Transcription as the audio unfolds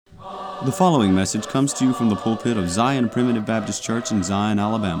The following message comes to you from the pulpit of Zion Primitive Baptist Church in Zion,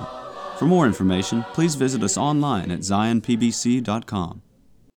 Alabama. For more information, please visit us online at zionpbc.com.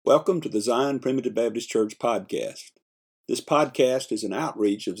 Welcome to the Zion Primitive Baptist Church podcast. This podcast is an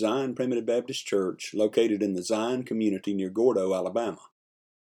outreach of Zion Primitive Baptist Church located in the Zion community near Gordo, Alabama.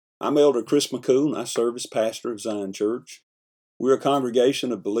 I'm Elder Chris McCool, and I serve as pastor of Zion Church. We're a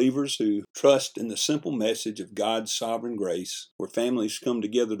congregation of believers who trust in the simple message of God's sovereign grace, where families come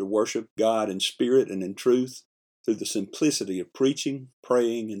together to worship God in spirit and in truth through the simplicity of preaching,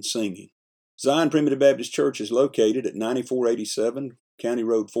 praying, and singing. Zion Primitive Baptist Church is located at 9487 County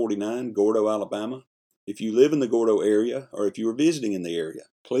Road 49, Gordo, Alabama. If you live in the Gordo area, or if you are visiting in the area,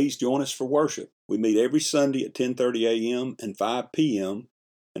 please join us for worship. We meet every Sunday at 10:30 a.m. and 5 p.m.,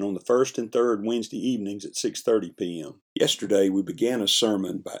 and on the first and third Wednesday evenings at 6:30 p.m. Yesterday, we began a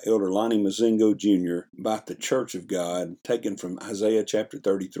sermon by Elder Lonnie Mazingo Jr. about the Church of God, taken from Isaiah chapter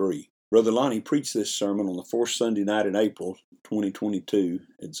 33. Brother Lonnie preached this sermon on the fourth Sunday night in April 2022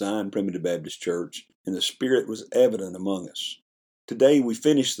 at Zion Primitive Baptist Church, and the Spirit was evident among us. Today, we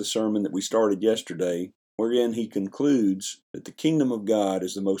finish the sermon that we started yesterday, wherein he concludes that the kingdom of God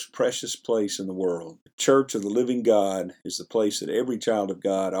is the most precious place in the world. The church of the living God is the place that every child of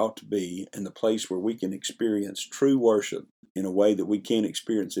God ought to be, and the place where we can experience true worship in a way that we can't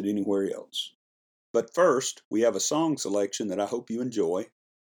experience it anywhere else. But first, we have a song selection that I hope you enjoy.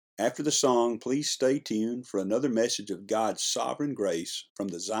 After the song, please stay tuned for another message of God's sovereign grace from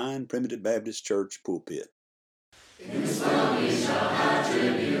the Zion Primitive Baptist Church pulpit. In this world we shall have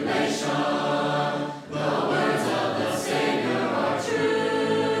tribulation. The words of the Savior are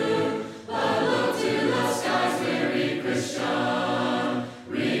true. But look to the skies, weary Christian.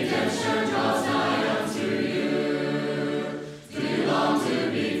 Redemption draws nigh unto you. Do you long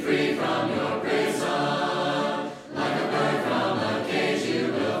to be free from your prison? Like a bird from a cage you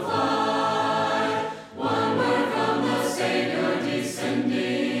will fly. One word from the Savior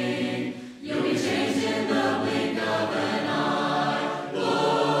descending. You'll be changed in the blink of an eye.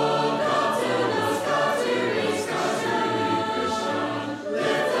 Look up to the sky to reach God's holy Christian.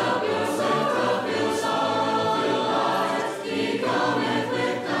 Lift up yourself, feel sorrow, feel light. He cometh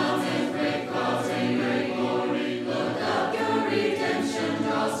with clouds and great clouds and great glory. Look up, your redemption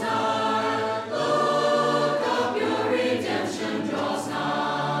draws nigh. Look up, your redemption draws nigh.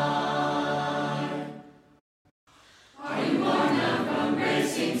 Are you worn out from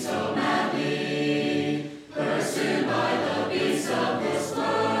racing so madly, pursued by the beasts of this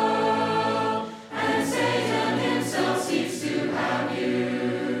world? And Satan himself seeks to have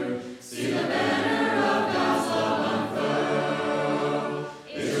you see the banner of God's love unfurled.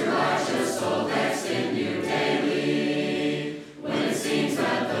 Is your righteous soul vexed in you daily, when it seems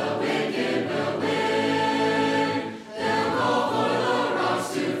that the wicked will win? They'll call for the rocks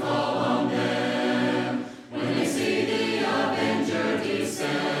to fall on them when they see the avenger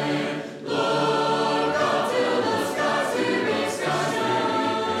descend. Look up to the skies to reach God's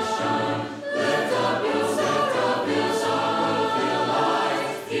holy Christian. Lift up yourself, feel sorrow, feel light.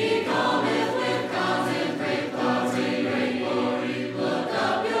 He cometh with clouds and great glory. Look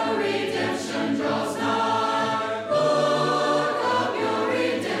up, your redemption draws nigh. Look up, your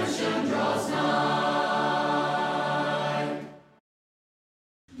redemption draws nigh.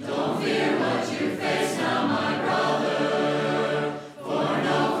 Don't fear what you face now, my brother, for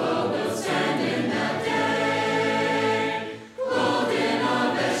no foe will stand in that day. Clothed in a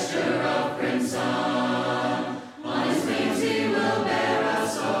vesture of crimson, on his wings he will bear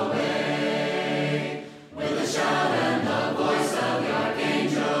us away. With a shout and the voice of the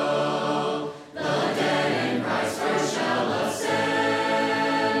archangel, the dead in Christ first shall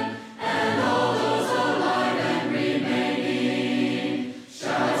ascend, and all those alive and remaining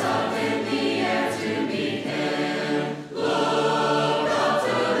shall rise up in the air to meet him. Look up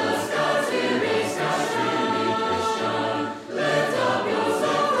to the skies to reach God's holy Christian. Lift up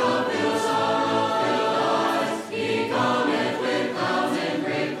yourself, feel sorrow, feel light. He cometh with clouds and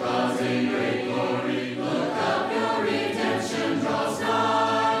great glory. Look up, your redemption draws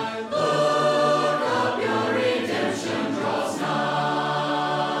nigh. Look up, your redemption draws nigh.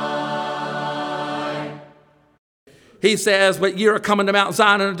 He says, but ye are coming to Mount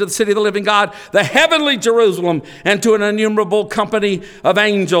Zion and to the city of the living God, the heavenly Jerusalem, and to an innumerable company of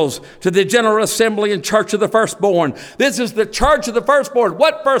angels, to the general assembly and church of the firstborn. This is the church of the firstborn.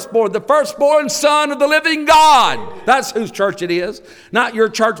 What firstborn? The firstborn son of the living God. That's whose church it is. Not your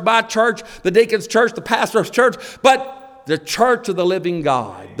church, my church, the deacon's church, the pastor's church, but the church of the living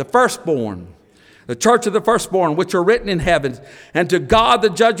God, the firstborn. The church of the firstborn, which are written in heaven, and to God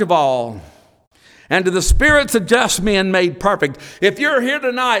the judge of all, and to the spirits of just men made perfect. If you're here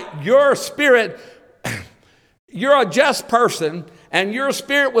tonight, your spirit, you're a just person, and your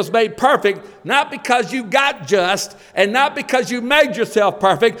spirit was made perfect, not because you got just and not because you made yourself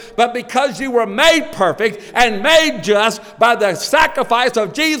perfect, but because you were made perfect and made just by the sacrifice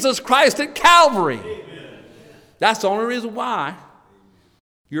of Jesus Christ at Calvary. Amen. That's the only reason why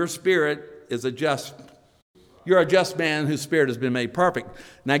your spirit is a just. You're a just man whose spirit has been made perfect.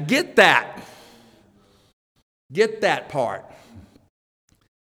 Now get that. Get that part.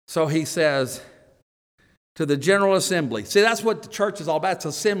 So he says, to the General Assembly. See, that's what the church is all about. It's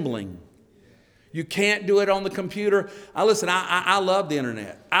assembling. You can't do it on the computer. I love the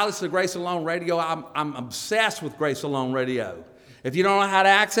internet. I listen to Grace Alone Radio. I'm obsessed with Grace Alone Radio. If you don't know how to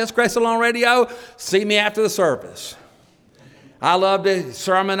access Grace Alone Radio, see me after the service. I love the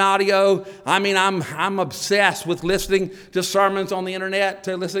sermon audio. I'm obsessed with listening to sermons on the internet,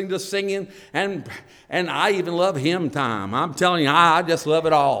 to listening to singing, and I even love hymn time. I'm telling you, I just love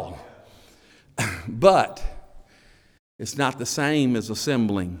it all. But it's not the same as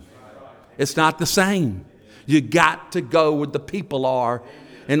assembling. It's not the same. You got to go where the people are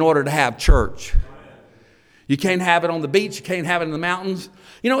in order to have church. You can't have it on the beach. You can't have it in the mountains.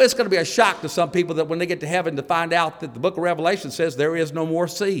 You know, it's going to be a shock to some people that when they get to heaven to find out that the book of Revelation says there is no more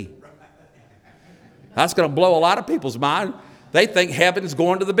sea. That's going to blow a lot of people's mind. They think heaven is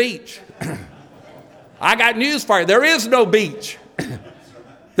going to the beach. I got news for you. There is no beach.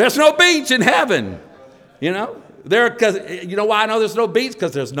 There's no beach in heaven. You know, because you know why I know there's no beach?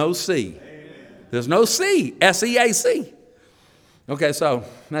 Because there's no sea. There's no sea. S-E-A-C. Okay, so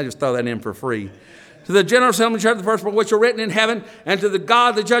I just throw that in for free. To the General Assembly Church of the Firstborn, which are written in heaven, and to the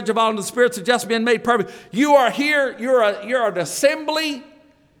God, the Judge of all, and the spirits of just men made perfect. You are here. You're an assembly,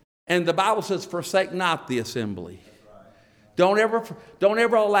 and the Bible says, "Forsake not the assembly." Don't ever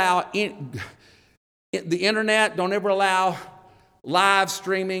allow the internet. Don't ever allow live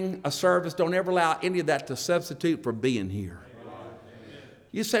streaming a service. Don't ever allow any of that to substitute for being here.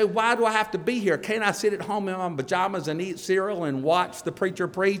 You say, why do I have to be here? Can't I sit at home in my pajamas and eat cereal and watch the preacher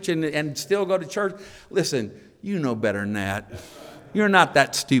preach and still go to church? Listen, you know better than that. You're not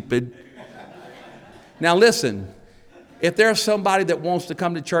that stupid. Now listen, if there's somebody that wants to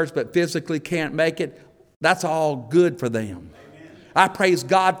come to church but physically can't make it, that's all good for them. I praise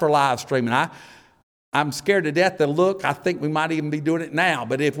God for live streaming. I'm scared to death to look. I think we might even be doing it now.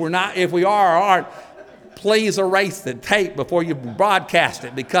 But if we are or aren't, please erase the tape before you broadcast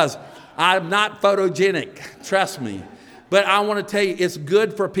it, because I'm not photogenic. Trust me. But I want to tell you, it's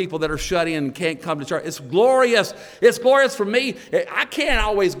good for people that are shut in and can't come to church. It's glorious. It's glorious for me. I can't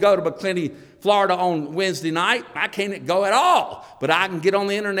always go to McClenny, Florida on Wednesday night. I can't go at all. But I can get on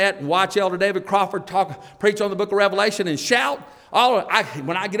the internet and watch Elder David Crawford preach on the book of Revelation and shout.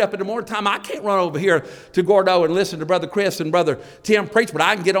 When I get up in the morning time, I can't run over here to Gordo and listen to Brother Chris and Brother Tim preach, but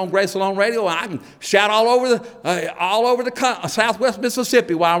I can get on Grace Alone Radio and I can shout all over the Southwest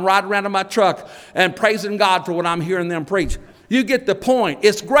Mississippi while I'm riding around in my truck and praising God for what I'm hearing them preach. You get the point.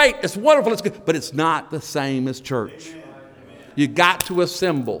 It's great. It's wonderful. It's good. But it's not the same as church. You got to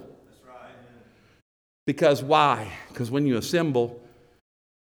assemble. Because why? Because when you assemble,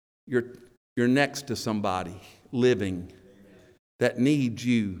 you're next to somebody living that needs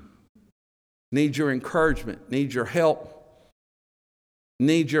you, needs your encouragement, needs your help,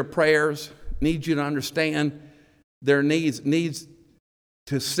 needs your prayers, needs you to understand their needs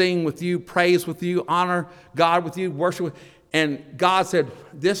to sing with you, praise with you, honor God with you, worship with you. And God said,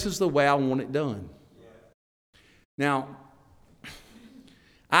 this is the way I want it done. Now,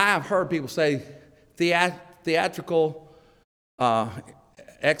 I have heard people say theatrical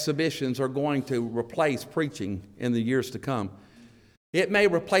exhibitions are going to replace preaching in the years to come. It may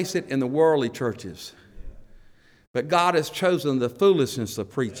replace it in the worldly churches. But God has chosen the foolishness of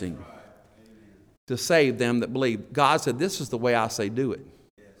preaching to save them that believe. God said, this is the way I say do it.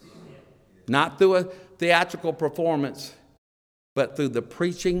 Not through a theatrical performance, but through the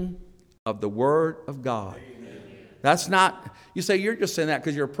preaching of the Word of God. That's not, you say you're just saying that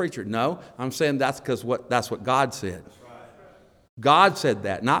because you're a preacher. No, I'm saying that's because that's what God said. God said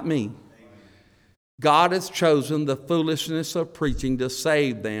that, not me. God has chosen the foolishness of preaching to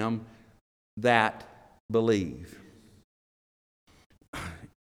save them that believe.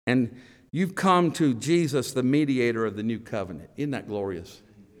 And you've come to Jesus, the mediator of the new covenant. Isn't that glorious?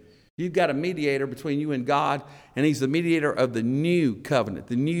 You've got a mediator between you and God, and he's the mediator of the new covenant,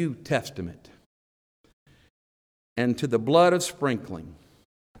 the New Testament. And to the blood of sprinkling.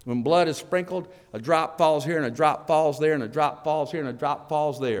 When blood is sprinkled, a drop falls here, and a drop falls there, and a drop falls here, and a drop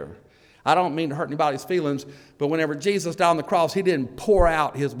falls there. I don't mean to hurt anybody's feelings, but whenever Jesus died on the cross, he didn't pour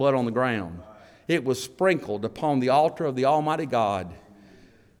out his blood on the ground. it was sprinkled upon the altar of the Almighty God.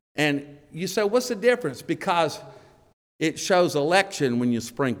 And you say, what's the difference? Because it shows election when you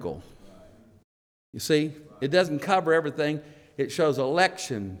sprinkle. You see, it doesn't cover everything. It shows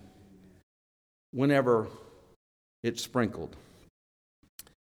election whenever it's sprinkled.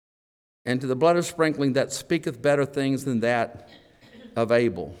 And to the blood of sprinkling that speaketh better things than that of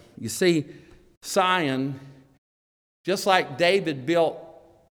Abel. You see, Zion, just like David built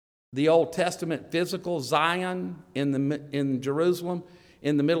the Old Testament physical Zion in Jerusalem,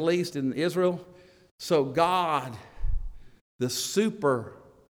 in the Middle East, in Israel, so God, the super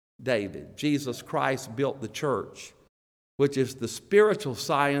David, Jesus Christ, built the church, which is the spiritual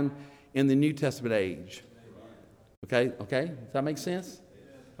Zion in the New Testament age. Okay? Does that make sense?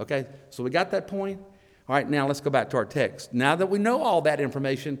 Okay, so we got that point? All right, now let's go back to our text. Now that we know all that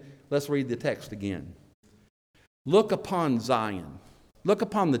information, let's read the text again. Look upon Zion. Look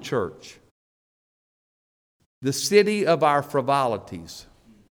upon the church, the city of our frivolities.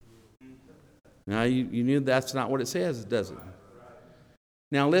 Now, you knew that's not what it says, does it?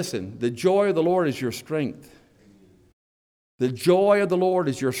 Now, listen, the joy of the Lord is your strength. The joy of the Lord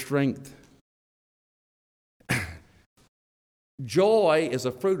is your strength. Joy is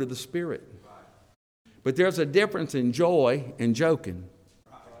a fruit of the Spirit. But there's a difference in joy and joking.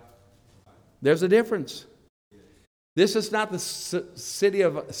 There's a difference. This is not the city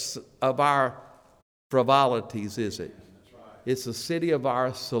of our frivolities, is it? It's the city of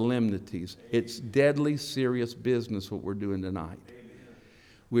our solemnities. It's deadly serious business what we're doing tonight.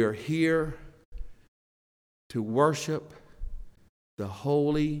 We are here to worship the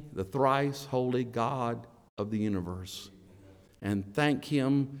holy, the thrice holy God of the universe and thank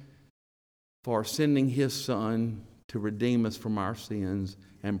Him for sending His Son to redeem us from our sins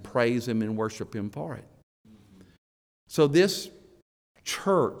and praise Him and worship Him for it. So this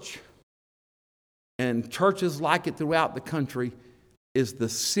church and churches like it throughout the country is the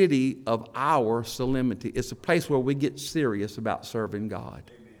city of our solemnity. It's a place where we get serious about serving God.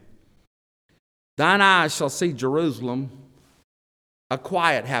 Amen. Thine eyes shall see Jerusalem, a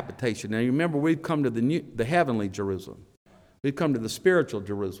quiet habitation. Now you remember, we've come to the heavenly Jerusalem. We've come to the spiritual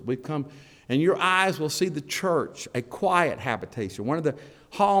Jerusalem. We've come, and your eyes will see the church, a quiet habitation. One of the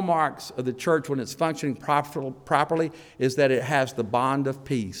hallmarks of the church when it's functioning properly is that it has the bond of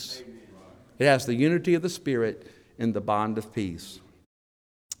peace. It has the unity of the Spirit in the bond of peace.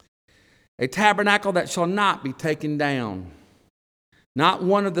 A tabernacle that shall not be taken down. Not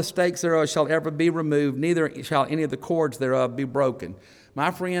one of the stakes thereof shall ever be removed, neither shall any of the cords thereof be broken. My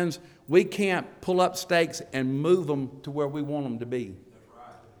friends, we can't pull up stakes and move them to where we want them to be.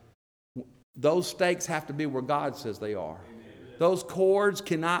 Those stakes have to be where God says they are. Those cords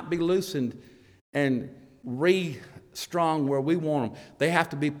cannot be loosened and restrung where we want them. They have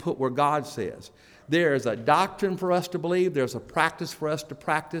to be put where God says. There is a doctrine for us to believe. There's a practice for us to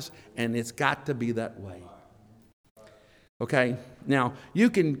practice. And it's got to be that way. Okay? Now, you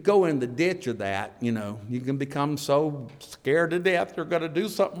can go in the ditch of that. You know, you can become so scared to death you're going to do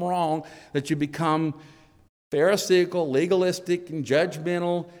something wrong that you become pharisaical, legalistic, and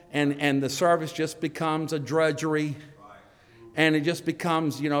judgmental. And the service just becomes a drudgery. And it just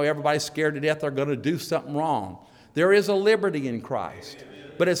becomes, everybody's scared to death they're going to do something wrong. There is a liberty in Christ.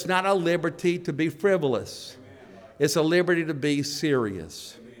 But it's not a liberty to be frivolous. It's a liberty to be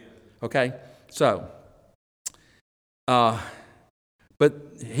serious. Okay? So, but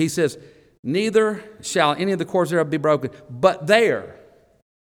he says, neither shall any of the cords thereof be broken. But there,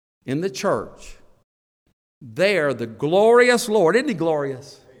 in the church, there the glorious Lord, isn't He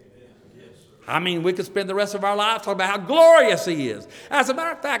glorious? I mean, we could spend the rest of our lives talking about how glorious He is. As a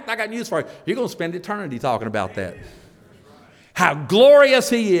matter of fact, I got news for you. You're going to spend eternity talking about that. How glorious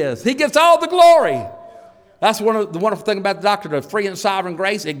He is. He gets all the glory. That's the wonderful thing about the doctrine of free and sovereign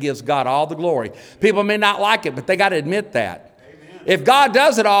grace. It gives God all the glory. People may not like it, but they got to admit that. Amen. If God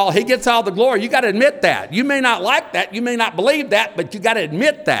does it all, He gets all the glory. You got to admit that. You may not like that. You may not believe that, but you got to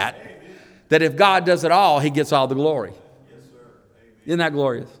admit that. Amen. That if God does it all, He gets all the glory. Yes, sir. Amen. Isn't that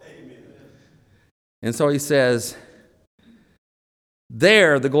glorious? Amen. And so he says,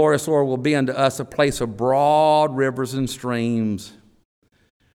 there the glorious Lord will be unto us a place of broad rivers and streams,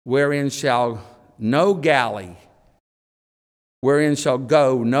 wherein shall no galley, wherein shall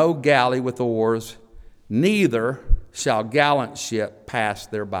go no galley with oars, neither shall gallant ship pass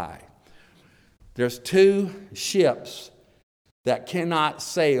thereby. There's two ships that cannot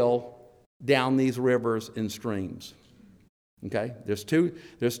sail down these rivers and streams. Okay? There's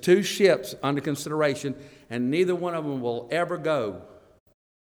two ships under consideration, and neither one of them will ever go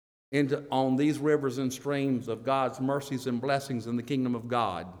on these rivers and streams of God's mercies and blessings in the kingdom of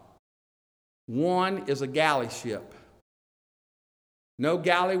God. One is a galley ship. No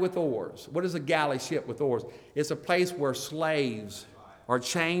galley with oars. What is a galley ship with oars? It's a place where slaves are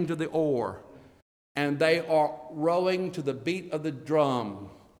chained to the oar, and they are rowing to the beat of the drum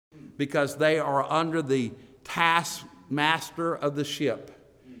because they are under the taskmaster of the ship.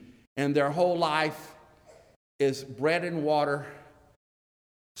 And their whole life is bread and water,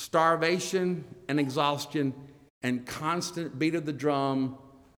 starvation and exhaustion, and constant beat of the drum.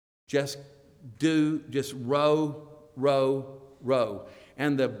 Just row, row, row.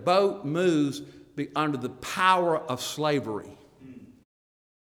 And the boat moves under the power of slavery.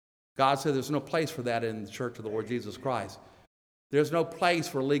 God said there's no place for that in the church of the Lord Jesus Christ. There's no place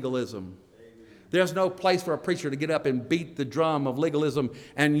for legalism. There's no place for a preacher to get up and beat the drum of legalism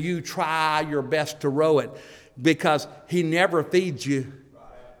and you try your best to row it, because he never feeds you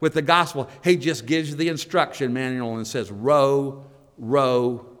with the gospel. He just gives you the instruction manual and says, row,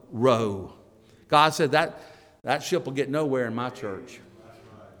 row, row. God said that ship will get nowhere in my church.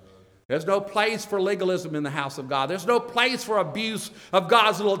 There's no place for legalism in the house of God. There's no place for abuse of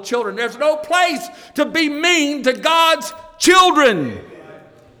God's little children. There's no place to be mean to God's children.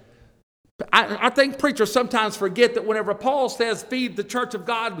 I think preachers sometimes forget that whenever Paul says, feed the church of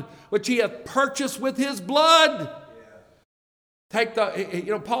God, which he hath purchased with his blood.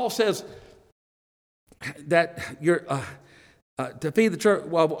 Paul says that you're to feed the church,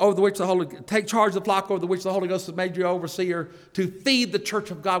 over the which take charge of the flock over the which the Holy Ghost has made you overseer, to feed the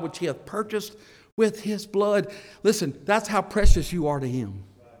church of God, which he hath purchased with his blood. Listen, that's how precious you are to him.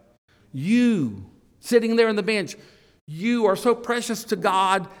 You, sitting there on the bench, you are so precious to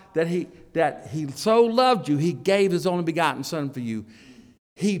God that he so loved you, he gave his only begotten Son for you.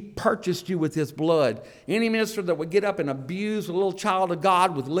 He purchased you with his blood. Any minister that would get up and abuse a little child of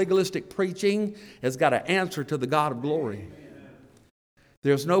God with legalistic preaching has got to answer to the God of glory.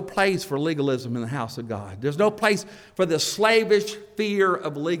 There's no place for legalism in the house of God. There's no place for the slavish fear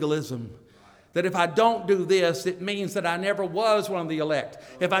of legalism. That if I don't do this, it means that I never was one of the elect.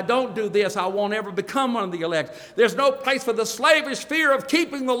 If I don't do this, I won't ever become one of the elect. There's no place for the slavish fear of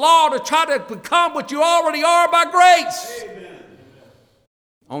keeping the law to try to become what you already are by grace. Amen.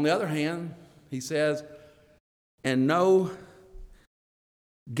 On the other hand, he says, and no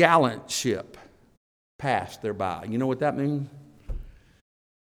gallant ship passed thereby. You know what that means?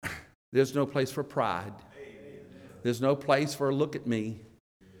 There's no place for pride. There's no place for look at me.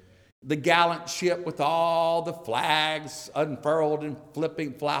 The gallant ship with all the flags unfurled and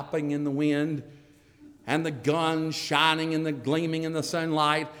flapping in the wind, and the guns shining and the gleaming in the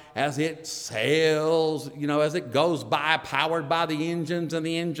sunlight as it sails, as it goes by, powered by the engines in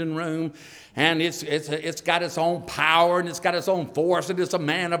the engine room. And it's got its own power and it's got its own force and it's a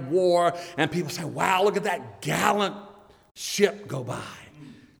man of war. And people say, wow, look at that gallant ship go by.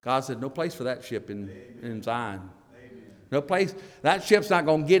 God said, no place for that ship in Zion. No place. That ship's not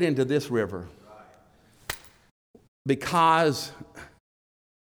going to get into this river. Because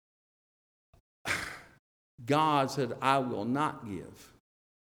God said, I will not give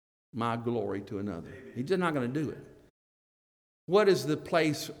my glory to another. He's just not going to do it. What is the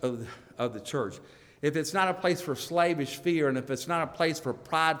place of the church? If it's not a place for slavish fear, and if it's not a place for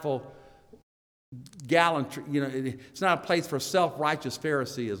prideful gallantry, it's not a place for self-righteous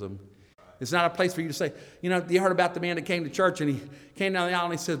Phariseeism. It's not a place for you to say, you heard about the man that came to church and he came down the aisle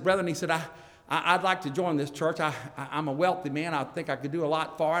and he says, brethren, he said, I'd like to join this church. I'm a wealthy man. I think I could do a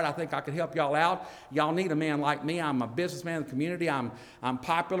lot for it. I think I could help y'all out. Y'all need a man like me. I'm a businessman in the community. I'm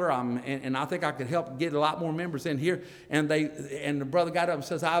popular. And I think I could help get a lot more members in here. And the brother got up and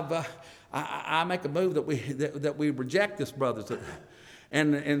says, I make a move that we reject this brother.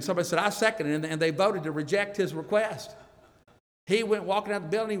 And somebody said, I second it. And they voted to reject his request. He went walking out the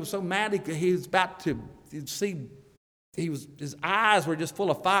building. He was so mad he was about to see. His eyes were just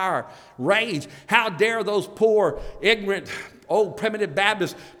full of fire, rage. How dare those poor, ignorant, old primitive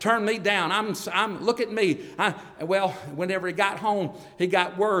Baptists turn me down? Look at me. Whenever he got home, he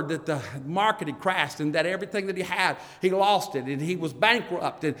got word that the market had crashed and that everything that he had, he lost it and he was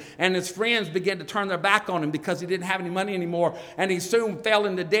bankrupt. And his friends began to turn their back on him because he didn't have any money anymore. And he soon fell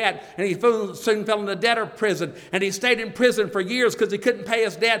into debt, and he soon fell into debtor prison. And he stayed in prison for years because he couldn't pay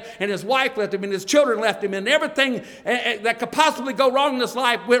his debt. And his wife left him, and his children left him, and everything that could possibly go wrong in his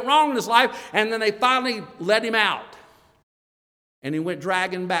life went wrong in his life. And then they finally let him out. And he went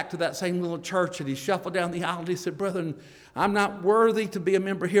dragging back to that same little church, and he shuffled down the aisle and he said, "Brethren, I'm not worthy to be a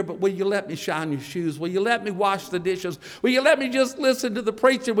member here, but will you let me shine your shoes? Will you let me wash the dishes? Will you let me just listen to the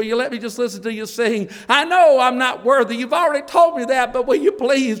preacher? Will you let me just listen to you sing? I know I'm not worthy. You've already told me that, but will you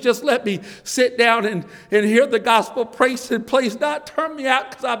please just let me sit down and hear the gospel preached, and please not turn me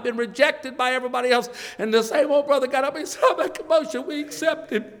out because I've been rejected by everybody else." And the same old brother got up and said, "I make a motion, we accept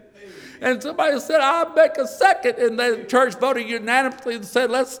him." And somebody said, "I'll make a second." And the church voted unanimously and said,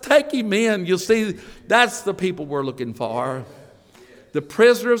 "Let's take him in." You see, that's the people we're looking for. The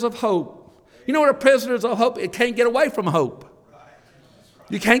prisoners of hope. You know what a prisoners of hope? It can't get away from hope.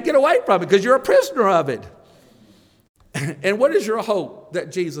 You can't get away from it because you're a prisoner of it. And what is your hope?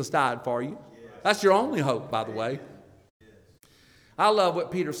 That Jesus died for you. That's your only hope, by the way. I love what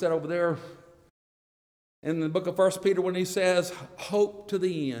Peter said over there in the book of 1 Peter when he says, hope to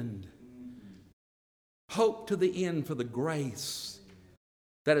the end. Hope to the end for the grace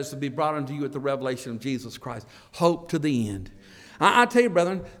that is to be brought unto you at the revelation of Jesus Christ. Hope to the end. I tell you,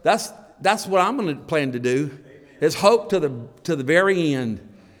 brethren, that's what I'm going to plan to do, is hope to the very end.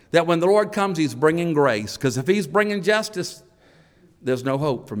 That when the Lord comes, he's bringing grace. Because if he's bringing justice, there's no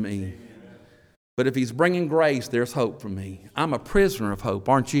hope for me. But if he's bringing grace, there's hope for me. I'm a prisoner of hope,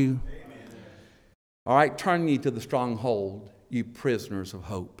 aren't you? All right, turn ye to the stronghold, you prisoners of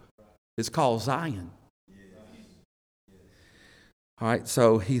hope. It's called Zion. All right,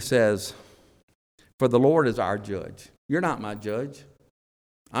 so he says, for the Lord is our judge. You're not my judge.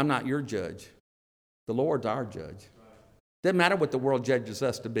 I'm not your judge. The Lord's our judge. Doesn't matter what the world judges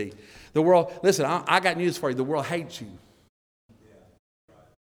us to be. The world, listen, I got news for you. The world hates you.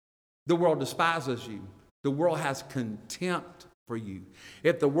 The world despises you. The world has contempt for you.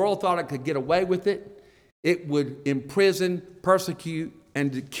 If the world thought it could get away with it, it would imprison, persecute,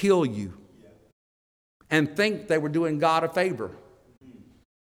 and kill you. And think they were doing God a favor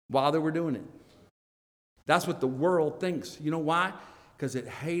while they were doing it. That's what the world thinks. You know why? Because it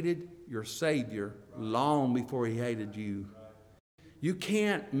hated your Savior long before he hated you. You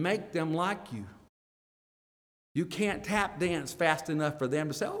can't make them like you. You can't tap dance fast enough for them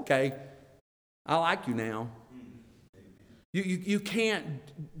to say, okay, I like you now. You can't,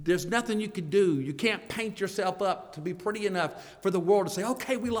 there's nothing you can do. You can't paint yourself up to be pretty enough for the world to say,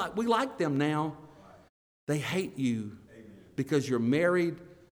 okay, we like them now. They hate you because you're married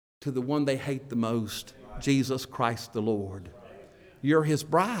to the one they hate the most, Jesus Christ the Lord. You're his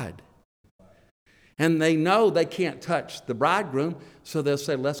bride. And they know they can't touch the bridegroom, so they'll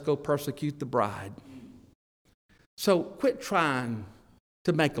say, let's go persecute the bride. So quit trying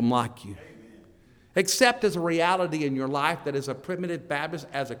to make them like you. Accept as a reality in your life that as a primitive Baptist,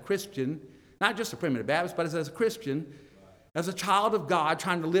 as a Christian, not just a primitive Baptist, but as a Christian, as a child of God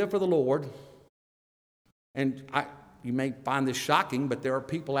trying to live for the Lord. And you may find this shocking, but there are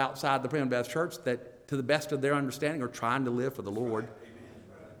people outside the Primitive Baptist Church that, to the best of their understanding, are trying to live for the Lord.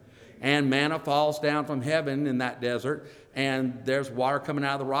 And manna falls down from heaven in that desert, and there's water coming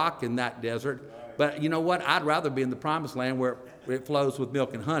out of the rock in that desert. But you know what? I'd rather be in the promised land where it flows with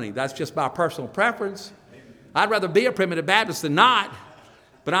milk and honey. That's just my personal preference. I'd rather be a primitive Baptist than not.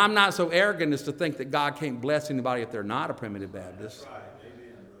 But I'm not so arrogant as to think that God can't bless anybody if they're not a primitive Baptist.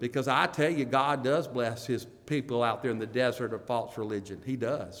 Because I tell you, God does bless his people out there in the desert of false religion. He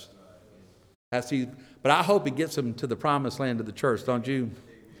does. But I hope he gets them to the promised land of the church, don't you?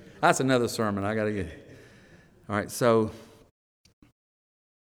 That's another sermon I got to get. All right, so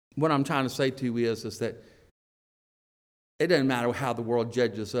what I'm trying to say to you is that it doesn't matter how the world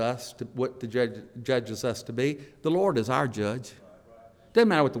judges us, what the judge judges us to be. The Lord is our judge. It doesn't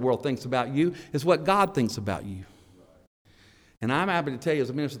matter what the world thinks about you. It's what God thinks about you. And I'm happy to tell you, as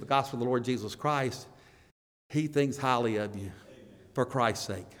a minister of the gospel of the Lord Jesus Christ, he thinks highly of you for Christ's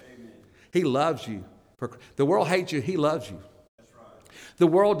sake. He loves you. The world hates you. He loves you. The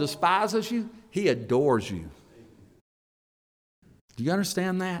world despises you. He adores you. Do you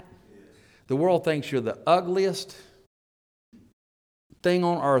understand that? The world thinks you're the ugliest thing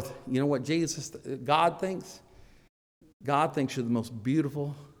on earth. You know what God thinks? God thinks you're the most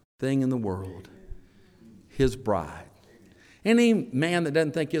beautiful thing in the world. His bride. Any man that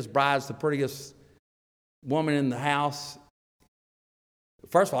doesn't think his bride's the prettiest woman in the house,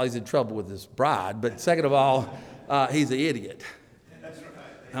 first of all, he's in trouble with his bride, but second of all, he's an idiot.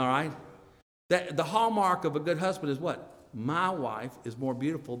 All right? The hallmark of a good husband is what? My wife is more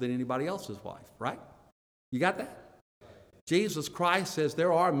beautiful than anybody else's wife, right? You got that? Jesus Christ says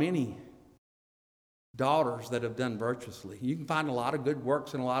there are many daughters that have done virtuously. You can find a lot of good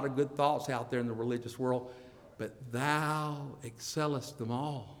works and a lot of good thoughts out there in the religious world, but thou excellest them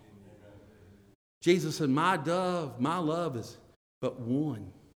all. Jesus said, my dove, my love is but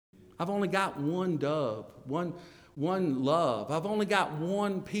one. I've only got one dove, one love. I've only got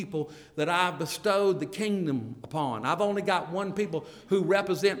one people that I've bestowed the kingdom upon. I've only got one people who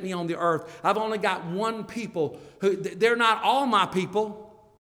represent me on the earth. I've only got one people who, they're not all my people,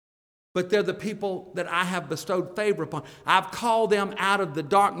 but they're the people that I have bestowed favor upon. I've called them out of the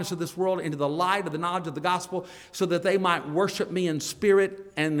darkness of this world into the light of the knowledge of the gospel so that they might worship me in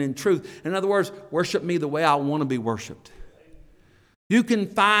spirit and in truth. In other words, worship me the way I want to be worshiped. You can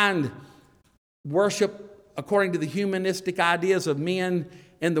find worship according to the humanistic ideas of men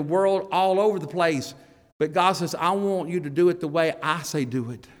in the world all over the place. But God says, I want you to do it the way I say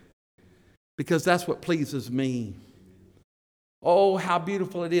do it, because that's what pleases me. Oh, how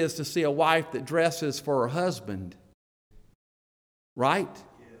beautiful it is to see a wife that dresses for her husband, right?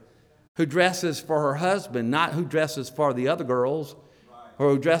 Who dresses for her husband, not who dresses for the other girls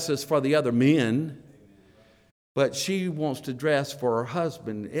or who dresses for the other men. But she wants to dress for her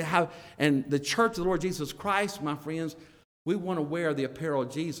husband. And the church of the Lord Jesus Christ, my friends, we want to wear the apparel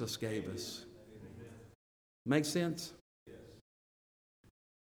Jesus gave us. Make sense?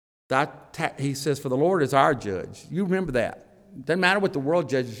 He says, for the Lord is our judge. You remember that. Doesn't matter what the world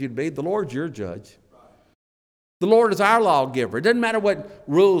judges you to be. The Lord's your judge. The Lord is our lawgiver. It doesn't matter what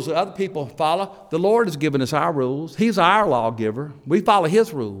rules other people follow. The Lord has given us our rules. He's our lawgiver. We follow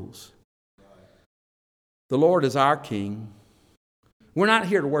His rules. The Lord is our King. We're not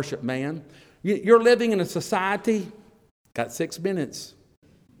here to worship man. You're living in a society, got 6 minutes.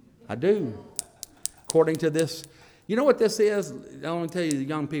 I do. According to this, you know what this is? I want to tell you, the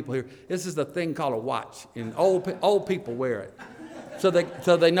young people here, this is a thing called a watch. And old people wear it. So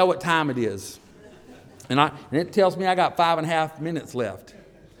they know what time it is. And it tells me I got 5.5 minutes left.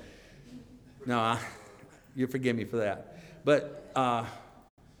 No, you forgive me for that. But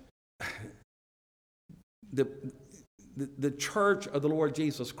the church of the Lord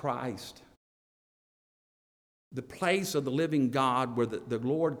Jesus Christ, the place of the living God where the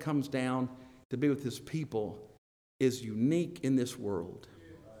Lord comes down to be with His people, is unique in this world.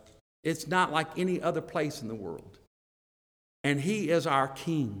 It's not like any other place in the world. And He is our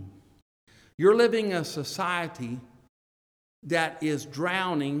King. You're living in a society that is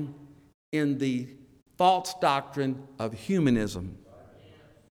drowning in the false doctrine of humanism.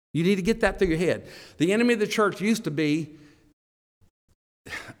 You need to get that through your head. The enemy of the church used to be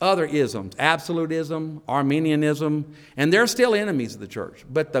other isms, absolutism, Arminianism, and they're still enemies of the church.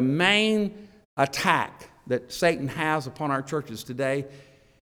 But the main attack that Satan has upon our churches today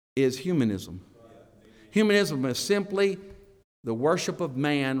is humanism. Humanism is simply the worship of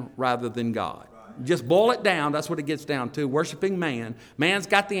man rather than God. Just boil it down, that's what it gets down to, worshiping man. Man's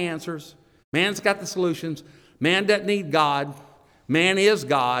got the answers. Man's got the solutions. Man doesn't need God. Man is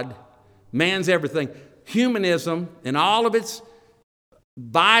God. Man's everything. Humanism and all of its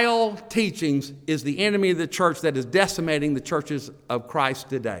vile teachings is the enemy of the church that is decimating the churches of Christ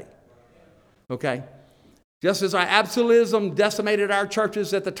today. Okay? Just as our absolutism decimated our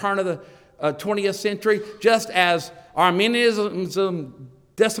churches at the turn of the 20th century, just as Arminianism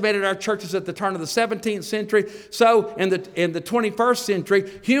decimated our churches at the turn of the 17th century, so in the 21st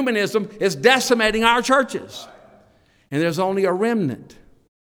century, humanism is decimating our churches. And there's only a remnant.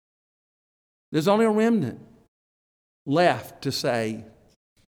 There's only a remnant left to say,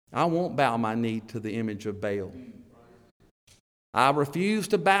 I won't bow my knee to the image of Baal. I refuse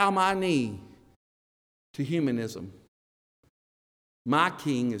to bow my knee to humanism. My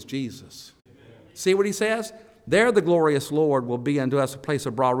King is Jesus. See what he says? There the glorious Lord will be unto us a place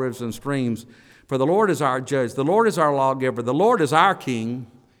of broad rivers and streams. For the Lord is our judge. The Lord is our lawgiver. The Lord is our King.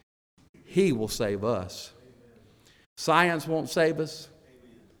 He will save us. Science won't save us.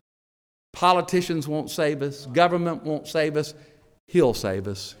 Politicians won't save us. Government won't save us. He'll save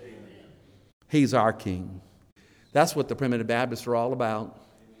us. He's our King. That's what the Primitive Baptists are all about.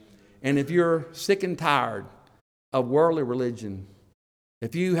 And if you're sick and tired of worldly religion,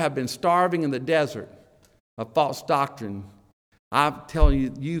 if you have been starving in the desert of false doctrine, I'm telling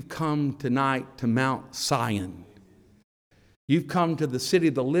you, you've come tonight to Mount Zion. You've come to the city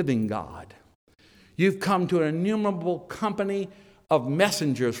of the living God. You've come to an innumerable company of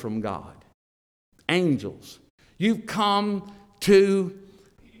messengers from God, angels. You've come to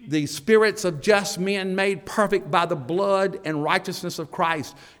the spirits of just men made perfect by the blood and righteousness of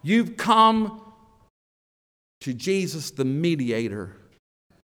Christ. You've come to Jesus, the mediator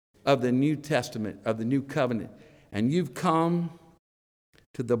of the New Testament, of the New Covenant. And you've come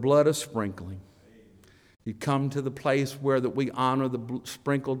to the blood of sprinkling. You come to the place where that we honor the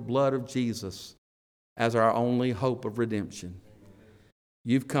sprinkled blood of Jesus as our only hope of redemption.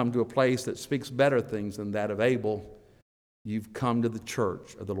 You've come to a place that speaks better things than that of Abel, you've come to the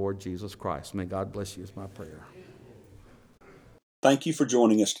church of the Lord Jesus Christ. May God bless you is my prayer. Thank you for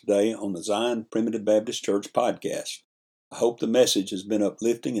joining us today on the Zion Primitive Baptist Church podcast. I hope the message has been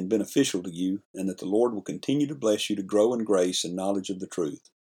uplifting and beneficial to you, and that the Lord will continue to bless you to grow in grace and knowledge of the truth.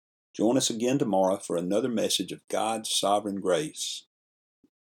 Join us again tomorrow for another message of God's sovereign grace.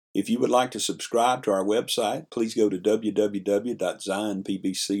 If you would like to subscribe to our website, please go to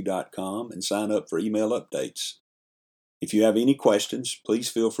www.zionpbc.com and sign up for email updates. If you have any questions, please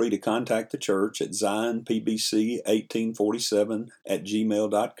feel free to contact the church at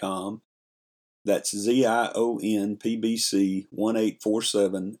zionpbc1847@gmail.com. That's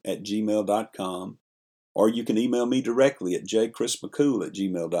zionpbc1847@gmail.com. Or you can email me directly at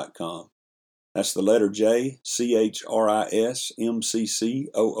jchrismccool@gmail.com. That's the letter J,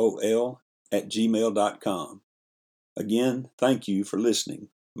 CHRISMCCOOL@gmail.com. Again, thank you for listening.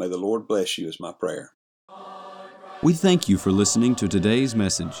 May the Lord bless you is my prayer. We thank you for listening to today's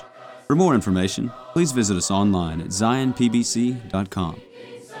message. For more information, please visit us online at zionpbc.com.